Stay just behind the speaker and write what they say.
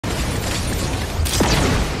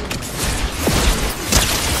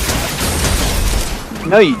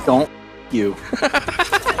No, you don't. You.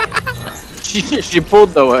 She pulled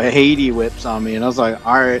the Haiti whips on me, and I was like,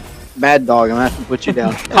 all right, bad dog, I'm gonna have to put you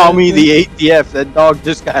down. Call me the ATF. That dog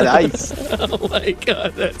just got ice. Oh my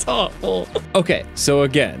god, that's awful. Okay, so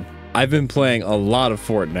again, I've been playing a lot of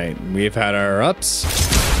Fortnite. We've had our ups.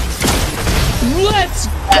 Let's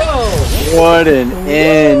go! What an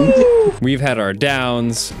end. We've had our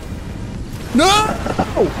downs. No!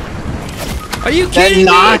 Are you kidding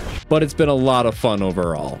me? But it's been a lot of fun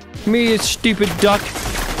overall. Me, you stupid duck.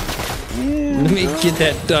 Let me get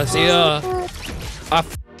that dust.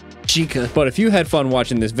 Chica. But if you had fun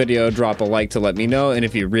watching this video, drop a like to let me know. And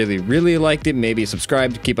if you really, really liked it, maybe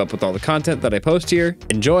subscribe to keep up with all the content that I post here.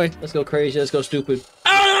 Enjoy. Let's go crazy. Let's go stupid.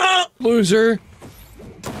 Ah! Loser.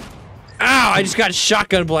 Ow, I just got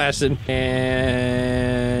shotgun blasted.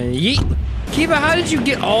 And yeet. Kiba, how did you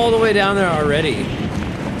get all the way down there already?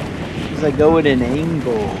 Because I go at an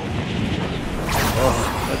angle.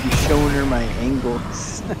 Oh, I'll be showing her my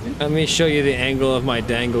angles. Let me show you the angle of my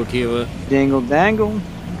dangle, Kiba. Dangle, dangle.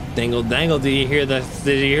 Dangle, dangle. Did you hear this?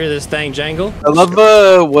 Did you hear this thing jangle? I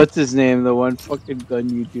love what's his name? The one fucking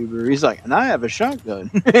gun YouTuber. He's like, and I have a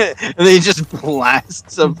shotgun, and then he just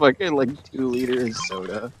blasts a fucking like 2 liters of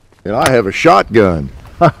soda. And I have a shotgun.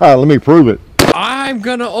 Let me prove it. I'm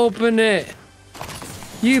gonna open it.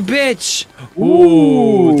 You bitch.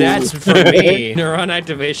 Ooh, that's for me. Neuron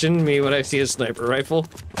activation, me when I see a sniper rifle.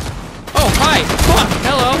 Oh, hi. Fuck.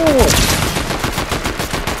 Hello.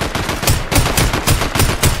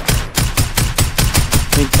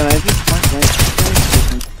 Hey, can I just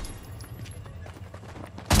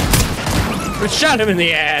I shot him in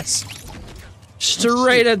the ass.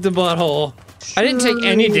 Straight at the butthole. I didn't take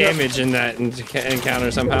any damage in that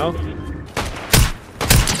encounter somehow.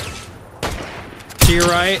 To your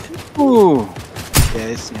right. Ooh. Yeah,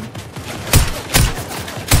 I see him.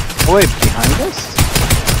 Oh, wait, behind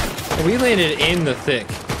us? We landed in the thick.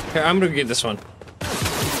 Here, I'm gonna get this one.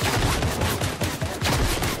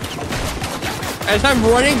 As I'm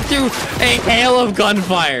running through a hail of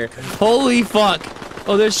gunfire. Holy fuck.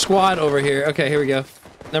 Oh, there's squad over here. Okay, here we go.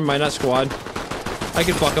 Never mind, not squad. I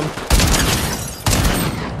can fuck them.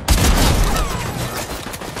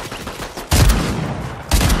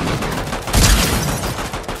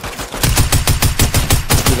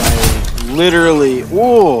 Literally,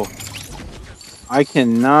 whoa! I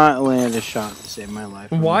cannot land a shot to save my life.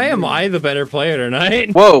 Why am I the better player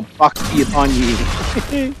tonight? Whoa, fuck you upon you.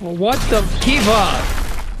 What the Kiva?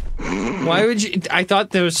 Why would you? I thought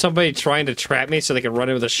there was somebody trying to trap me so they could run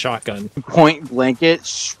in with a shotgun. Point blanket,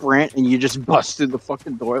 sprint, and you just bust through the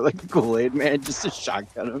fucking door like a Kool-Aid man, just to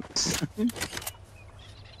shotgun him.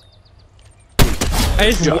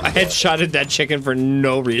 I just headshotted that chicken for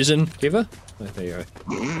no reason. Kiva? Oh, there you are.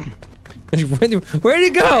 Where'd he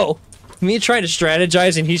go? Me trying to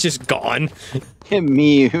strategize and he's just gone. Hit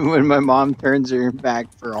me when my mom turns her back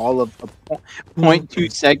for all of 0.2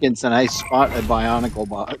 seconds and I spot a bionicle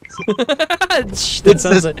box. That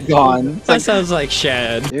sounds like gone. That sounds like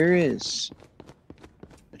Shad. There is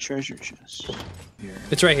a treasure chest here.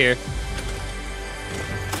 It's right here.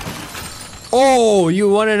 Oh, you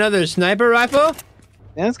want another sniper rifle?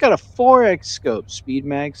 And it's got a 4x scope, speed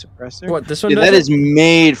mag suppressor. What, this one? Dude, that is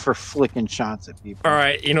made for flicking shots at people.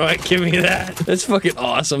 Alright, you know what? Give me that. That's fucking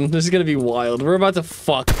awesome. This is gonna be wild. We're about to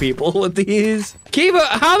fuck people with these. Kiba,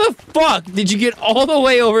 how the fuck did you get all the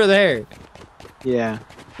way over there? Yeah.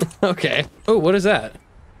 Okay. Oh, what is that?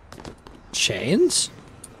 Chains?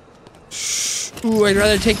 Ooh, I'd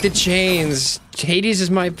rather take the chains. Hades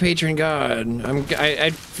is my patron god.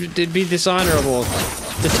 It'd be dishonorable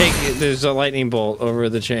to take. There's a lightning bolt over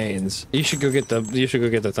the chains. You should go get the. You should go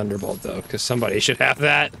get the thunderbolt though, because somebody should have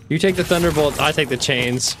that. You take the thunderbolt. I take the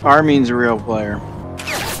chains. Armin's a real player.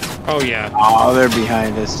 Oh yeah. Oh, they're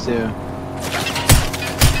behind us too.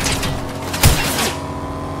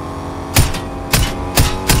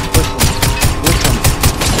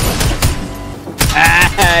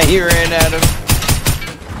 Ah, he ran out of.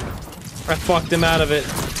 I fucked him out of it.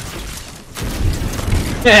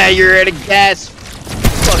 Yeah, you're out of gas.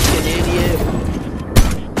 Fucking idiot.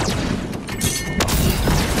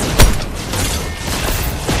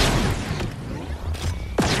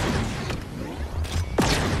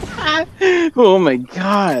 Oh my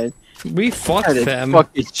god. We fucked them.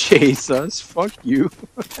 Fucking chase us. Fuck you.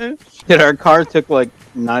 Dude, our car took like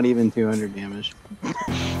not even 200 damage.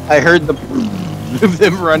 I heard the of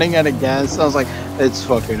them running out of gas. I was like, it's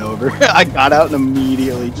fucking over. I got out and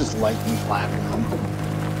immediately just lightning clapped them.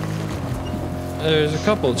 There's a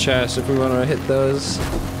couple chests if we want to hit those.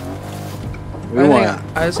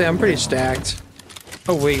 I'd say I'm pretty stacked.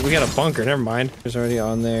 Oh wait, we got a bunker. Never mind. It's already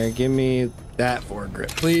on there. Give me that foregrip,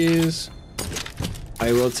 please.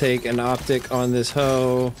 I will take an optic on this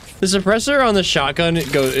hoe. The suppressor on the shotgun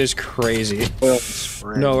is crazy.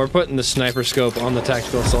 No, we're putting the sniper scope on the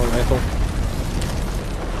tactical assault rifle.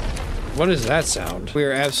 What is that sound? We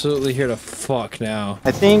are absolutely here to fuck now.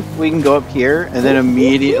 I think we can go up here and then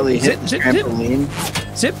immediately hit the trampoline.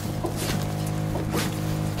 Zip.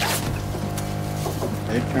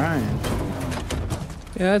 They're trying.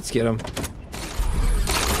 Yeah, let's get him.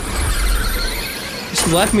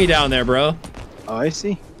 Just left me down there, bro. Oh, I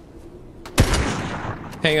see.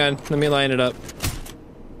 Hang on, let me line it up.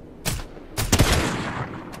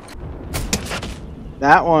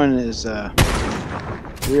 That one is a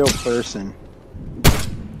real person.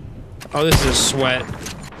 Oh, this is a sweat.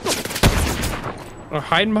 Oh,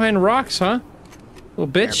 hiding behind rocks, huh?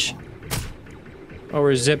 Little bitch. Oh,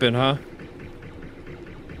 we're zipping, huh?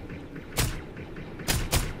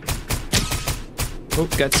 Oh,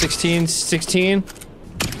 got 16.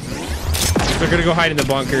 They're gonna go hide in the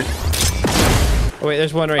bunker. Oh wait,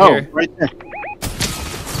 there's one right here. Right there.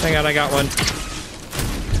 Hang on, I got one.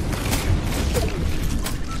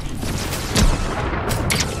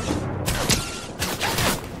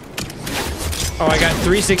 Oh, I got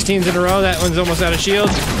 3 16s in a row. That one's almost out of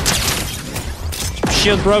shield.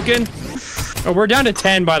 Shield broken. Oh, we're down to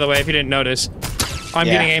 10, by the way, if you didn't notice. I'm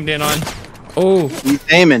getting aimed in on. Oh. He's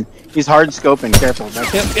aiming. He's hard scoping. Careful.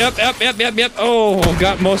 Yep. Oh,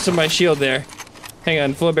 got most of my shield there. Hang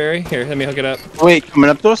on, Flowberry. Here, let me hook it up. Wait, coming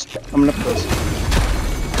up to us? Coming up to us.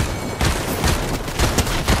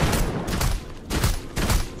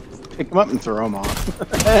 Pick him up and throw him off.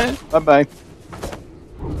 Bye-bye.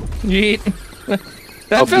 Yeet.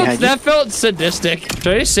 That felt sadistic.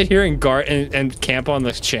 Should I just sit here and guard and camp on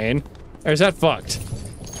this chain? Or is that fucked?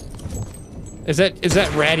 Is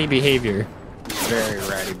that ratty behavior? Very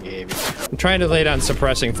ratty behavior. I'm trying to lay down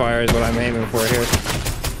suppressing fire is what I'm aiming for here.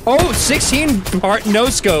 Oh, 16 part no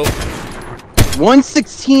scope.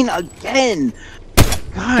 116 again.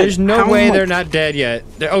 God, there's no way they're not dead yet.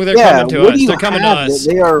 They're coming to us. They're coming to us.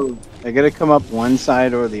 They're gonna come up one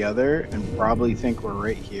side or the other and probably think we're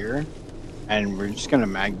right here, and we're just gonna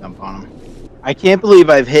mag dump on them. I can't believe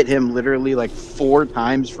I've hit him literally like 4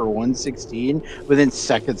 times for 116 within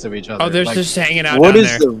seconds of each other. Oh, they're like, just hanging out down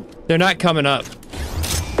there. They're not coming up.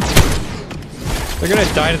 They're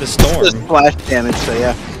gonna die to the storm. Just splash damage, so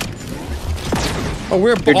yeah. Oh,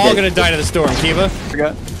 we're all gonna die to the storm, Kiva.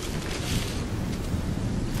 Forgot.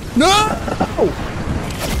 No!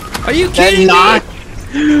 Are you kidding me?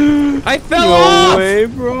 I fell off! No way,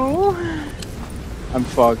 bro. I'm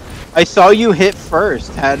fucked. I saw you hit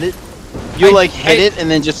first. Had it? You hit it and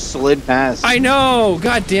then just slid past. I know.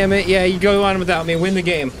 God damn it. Yeah, you go on without me. Win the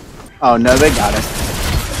game. Oh no, they got it.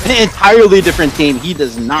 An entirely different team. He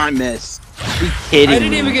does not miss. Are you kidding me? I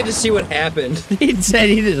didn't even get to see what happened. He said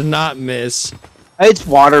he did not miss. It's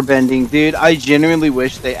water bending, dude. I genuinely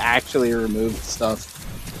wish they actually removed stuff.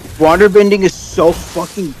 Water bending is so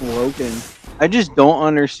fucking broken. I just don't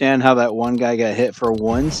understand how that one guy got hit for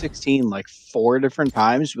 116 like 4 different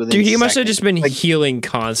times within Dude, he must have just been healing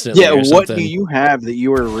constantly. Yeah, what do you have that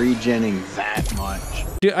you are regenning that much?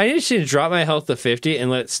 Dude, I just need to drop my health to 50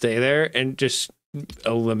 and let it stay there and just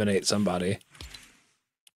eliminate somebody.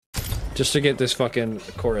 Just to get this fucking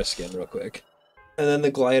chorus skin real quick. And then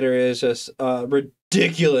the glider is just a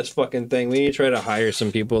ridiculous fucking thing. We need to try to hire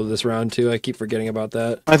some people this round too. I keep forgetting about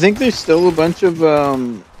that. I think there's still a bunch of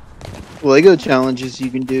Lego challenges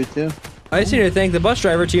you can do too. I just need to thank the bus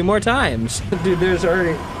driver 2 more times. Dude, there's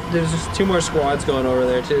just 2 more squads going over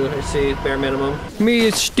there too. I see, bare minimum. Me,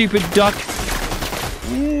 a stupid duck.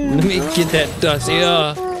 Yeah, let me get that dust.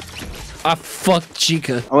 Yeah. I fucked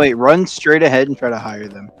Chica. Oh wait, run straight ahead and try to hire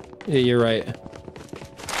them. Yeah, you're right.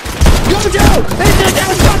 GOJO! It's in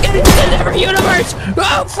that fucking different universe!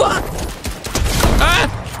 Oh fuck!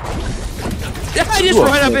 Ah! I just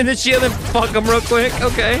run up in the shield and fuck him real quick.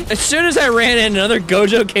 Okay. As soon as I ran in, another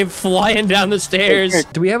GOJO came flying down the stairs.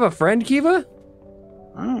 Do we have a friend, Kiva?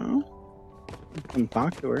 I don't know. You can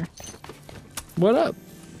talk to her. What up?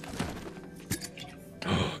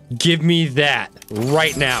 Give me that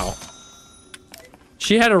right now.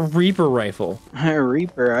 She had a Reaper rifle. A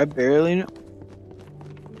Reaper? I barely know.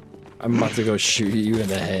 I'm about to go shoot you in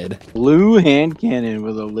the head. Blue hand cannon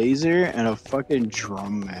with a laser and a fucking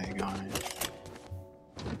drum mag on it.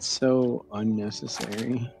 It's so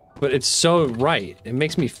unnecessary. But it's so right. It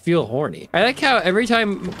makes me feel horny. I like how every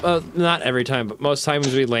time, not every time, but most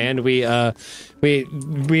times we land, we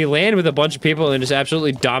land with a bunch of people and just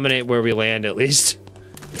absolutely dominate where we land, at least.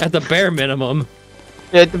 At the bare minimum.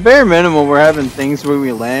 Yeah, at the bare minimum, we're having things where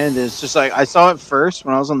we land. It's just like, I saw it first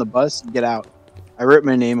when I was on the bus. Get out. I wrote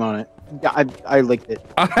my name on it. Yeah, I licked it.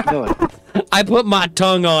 I put my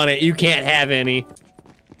tongue on it. You can't have any.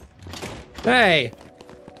 Hey.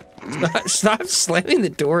 Stop slamming the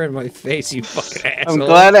door in my face, you fucking asshole. I'm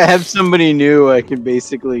glad I have somebody new I can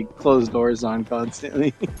basically close doors on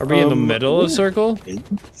constantly. Are we in the middle of circle?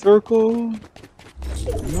 Circle.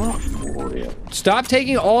 Not Royale. Stop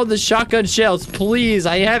taking all the shotgun shells, please.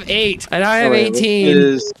 I have 8, and I have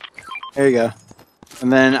 18. There you go.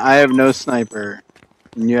 And then I have no sniper,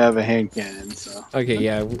 and you have a hand cannon. So. Okay,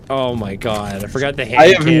 yeah. Oh my god, I forgot the hand I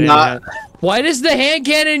have cannon. not. Why does the hand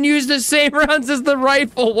cannon use the same rounds as the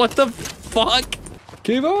rifle? What the fuck?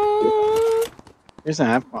 Give up. Here's a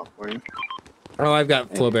half pop for you. Oh, I've got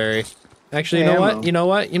flowberry. Actually, you know what? You know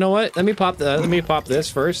what? You know what? Let me pop this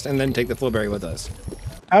first, and then take the flowberry with us.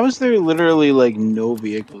 How is there literally like no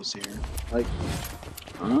vehicles here? Like,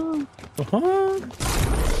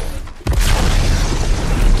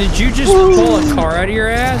 Did you just pull a car out of your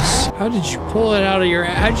ass? How did you pull it out of your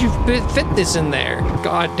ass? How'd you fit this in there?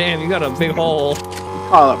 God damn, you got a big hole.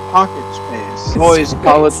 Call it pocket space. Boys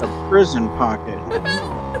call it the prison pocket.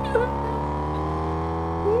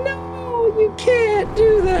 No, you can't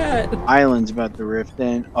do that. Island's about to rift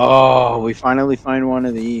in. Oh, we finally find one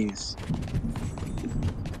of these.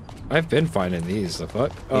 I've been finding these. The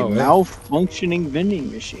fuck? A malfunctioning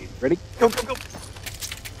vending machine. Ready? Go, go, go.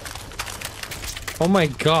 Oh my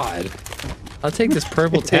god. I'll take this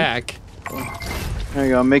purple tack. There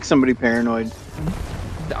you go. Make somebody paranoid.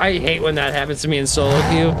 I hate when that happens to me in solo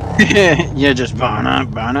queue. Yeah, just bana.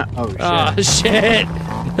 Oh shit. Oh shit.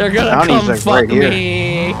 They're gonna Bounty's come like fuck right here.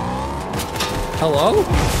 me. Hello?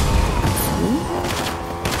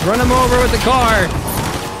 Run him over with the car.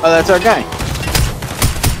 Oh, that's our guy.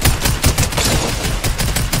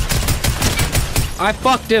 I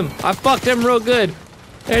fucked him. I fucked him real good.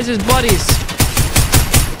 There's his buddies.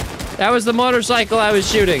 That was the motorcycle I was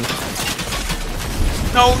shooting.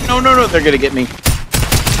 No. They're gonna get me.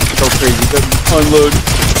 Go crazy. Unload.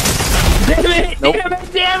 Damn it! Nope.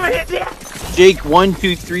 Damn it! Jake, 1,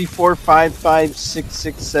 2, 3, 4, 5, 5, 6,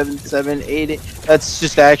 6, 7, 7, 8. That's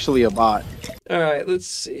just actually a bot. Alright, let's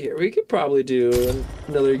see here. We could probably do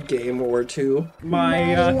another game or two.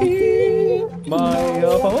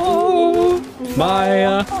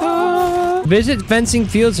 Visit fencing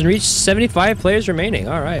fields and reach 75 players remaining.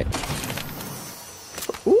 Alright.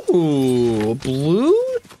 Ooh, blue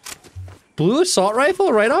assault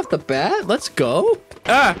rifle right off the bat? Let's go.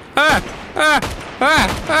 Why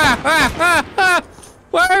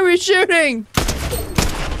are we shooting?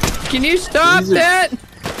 Can you stop that?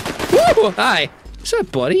 Woo! Hi. What's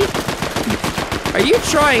up, buddy? Are you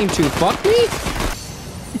trying to fuck me?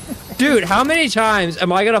 Dude, how many times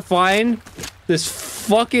am I gonna find this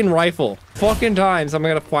fucking rifle? Fucking times I'm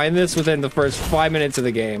gonna find this within the first 5 minutes of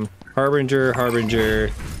the game.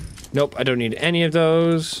 Harbinger. Nope, I don't need any of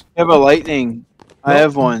those. I have a lightning. I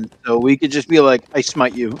have one, so we could just be like, I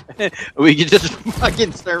smite you. We could just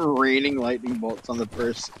fucking start raining lightning bolts on the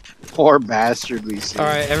first poor bastard we see.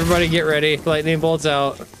 Alright, everybody get ready. Lightning bolts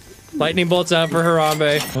out. Lightning bolts out for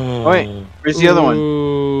Harambe. Oh, wait, where's the other one?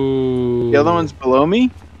 Ooh. The other one's below me?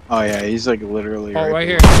 Oh yeah, he's like literally right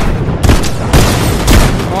here. below.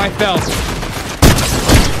 Oh, I fell.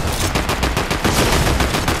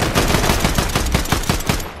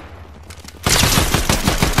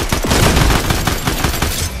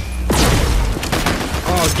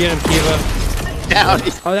 Oh, get him, Kiva. Down.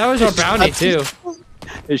 Oh, that was our bounty, too.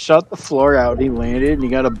 He shot the floor out, he landed, and he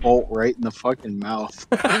got a bolt right in the fucking mouth.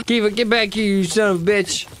 Kiva, get back here, you son of a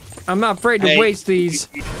bitch. I'm not afraid to waste these.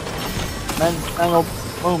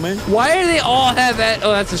 Oh, man. Why do they all have that?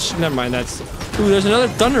 Oh, that's a never mind. That's. Ooh, there's another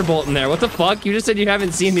thunderbolt in there. What the fuck? You just said you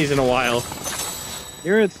haven't seen these in a while.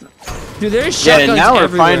 Dude, there's shotguns Yeah, now we're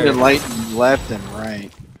everywhere. finding light left and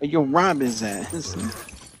right. Hey, yo, rob his ass.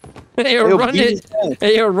 Hey, yo,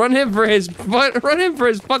 run him for his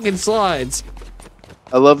fucking slides.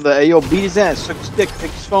 I love the, hey, yo, beat his ass, suck his dick,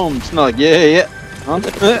 take his phone. It's not like, yeah. Huh?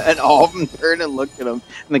 And all of them turn and look at him.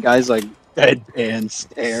 And the guy's like, deadpan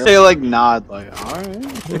stare. They like nod, like, alright.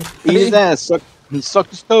 Beat his ass, suck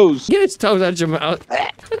his toes. Get his toes out your mouth.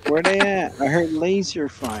 Where they at? I heard laser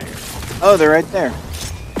fire. Oh, they're right there.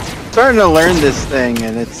 Starting to learn this thing,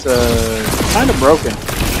 and it's kind of broken.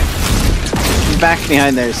 He's back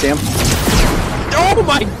behind there, Sam. Oh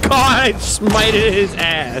my god, I smited his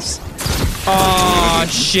ass. Oh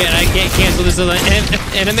shit, I can't cancel this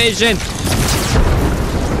animation.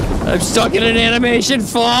 I'm stuck in an animation,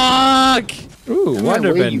 fuck! Ooh,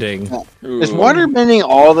 water bending. Is water bending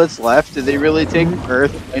all that's left? Did they really take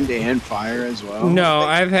earth, wind, and fire as well? No,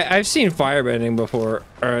 I've seen fire bending before,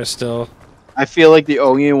 still. I feel like the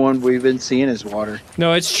only one we've been seeing is water.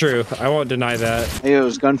 No, it's true. I won't deny that. Hey, it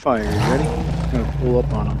was gunfire. You ready? I'm gonna pull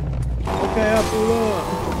up on him. Okay, I'll pull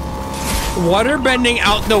up. Water bending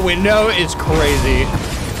out the window is crazy.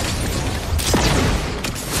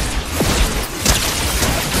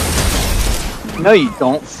 No, you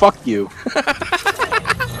don't. Fuck you.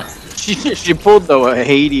 she pulled the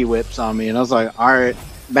Haiti whips on me, and I was like, all right,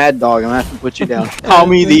 bad dog, I'm gonna have to put you down. Call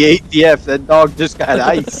me the ATF. That dog just got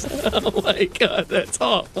ice. Oh my god, that's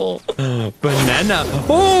awful. Banana.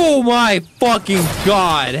 Oh my fucking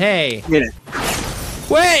god. Hey. Get it.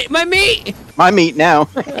 Wait, my meat. My meat now.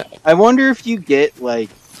 I wonder if you get like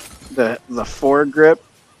the foregrip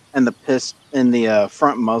and the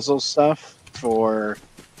front muzzle stuff for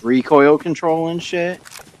recoil control and shit.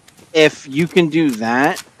 If you can do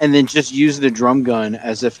that and then just use the drum gun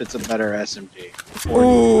as if it's a better SMG.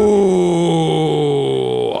 Ooh,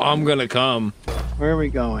 I'm gonna come. Where are we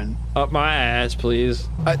going? Up my ass, please.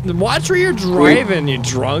 Watch where you're driving, you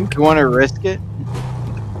drunk. You want to risk it?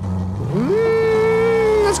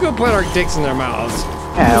 Let's go put our dicks in their mouths.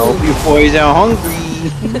 Help you boys are hungry.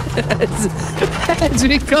 As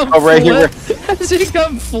we come as we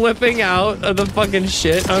come flipping out of the fucking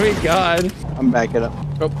shit. Oh my god. I'm backing up.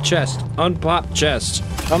 Oh, chest. Unpop chest.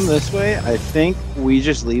 Come this way. I think we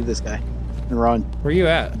just leave this guy and run. Where you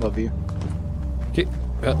at? Above you. Okay.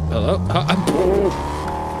 Hello?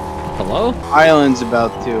 Hello? Island's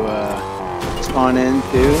about to spawn in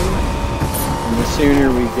too. And the sooner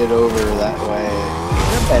we get over that way,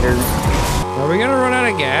 the better. Are we gonna run out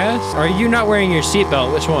of gas? Are you not wearing your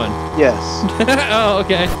seatbelt? Which one? Yes. Oh,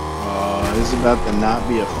 okay. Oh, this is about to not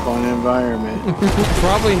be a fun environment.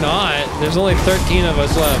 Probably not. There's only 13 of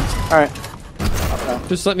us left. All right.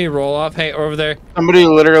 Just let me roll off. Hey, over there. Somebody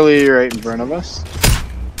literally right in front of us.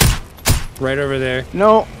 Right over there.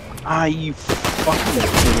 No. Ah, you fucking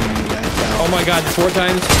kidding me right now. Oh my god, 4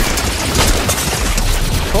 times.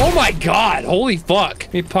 Oh my god, holy fuck.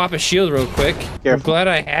 Let me pop a shield real quick. Careful. I'm glad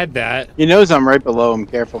I had that. He knows I'm right below him.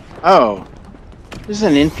 Careful. Oh. There's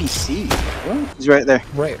an NPC. What? He's right there.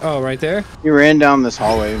 Right, oh, right there? He ran down this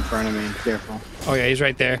hallway in front of me. Careful. Oh yeah, he's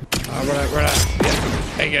right there. Run out.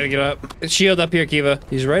 Yeah. I gotta get up. Shield up here, Kiva.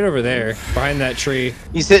 He's right over there, behind that tree.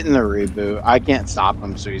 He's hitting the reboot. I can't stop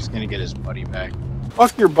him, so he's gonna get his buddy back.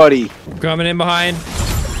 Fuck your buddy. Coming in behind.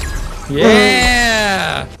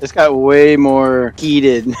 Yeah! This got way more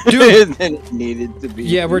heated than it needed to be.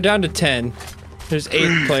 Yeah, we're down to 10. There's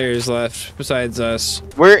 8 players left besides us.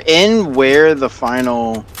 We're in where the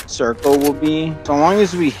final circle will be. So long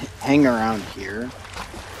as we hang around here,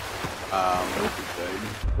 we'll be good.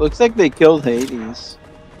 Looks like they killed Hades.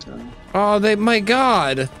 So. Oh, my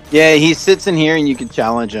god. Yeah, he sits in here and you can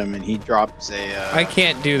challenge him and he drops a... I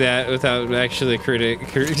can't do that without actually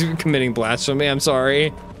committing blasphemy. I'm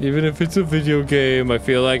sorry. Even if it's a video game, I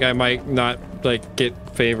feel like I might not like get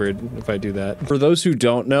favored if I do that. For those who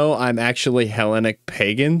don't know, I'm actually Hellenic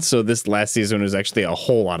pagan, so this last season was actually a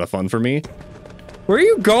whole lot of fun for me. Where are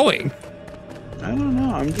you going? I don't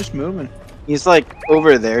know. I'm just moving. He's like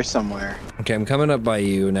over there somewhere. Okay, I'm coming up by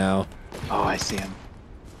you now. Oh, I see him.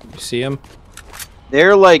 You see him?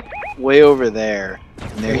 They're like way over there,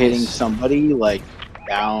 and they're hitting somebody like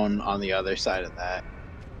down on the other side of that.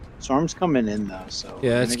 Storm's coming in though, so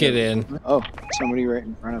yeah, let's get in. Oh, somebody right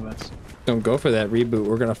in front of us. Don't go for that reboot.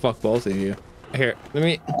 We're gonna fuck both of you. Here, let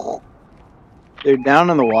me. They're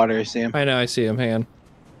down in the water, Sam. I know, I see him. Hang on.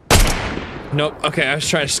 Nope. Okay, I was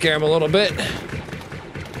trying to scare him a little bit.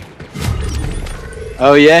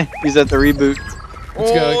 Oh yeah, he's at the reboot.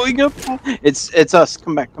 Let's go. We go. It's us.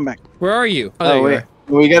 Come back. Come back. Where are you? Oh wait,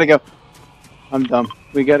 we gotta go. I'm dumb.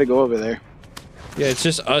 We gotta go over there. Yeah, it's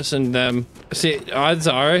just us and them. See, odds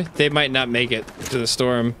are they might not make it to the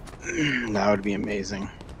storm. That would be amazing.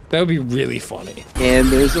 That would be really funny. And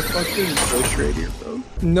there's a fucking bush right here, bro.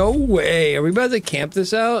 No way. Are we about to camp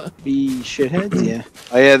this out? Be shitheads, yeah.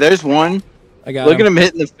 Oh yeah, there's one. I got Look him. at him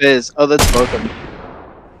hitting the fizz. Oh, that's both of them.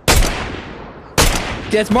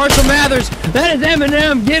 That's Marshall Mathers. That is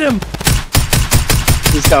Eminem. Get him.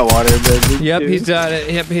 He's got water, baby. Yep, too. he's got it.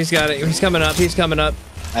 Yep, he's got it. He's coming up. He's coming up.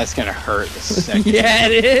 That's gonna hurt the second. Yeah,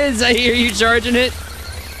 it is. I hear you charging it.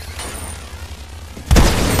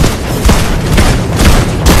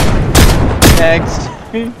 Next.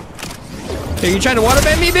 Are you trying to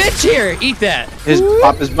waterbend me, bitch? Here, eat that.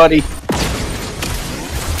 Pop his buddy.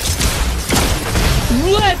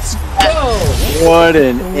 Let's go. What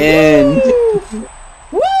an end.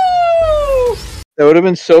 Woo! That would have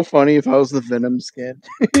been so funny if I was the Venom skin.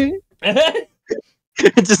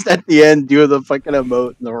 Just at the end, do the fucking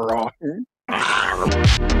emote in the raw.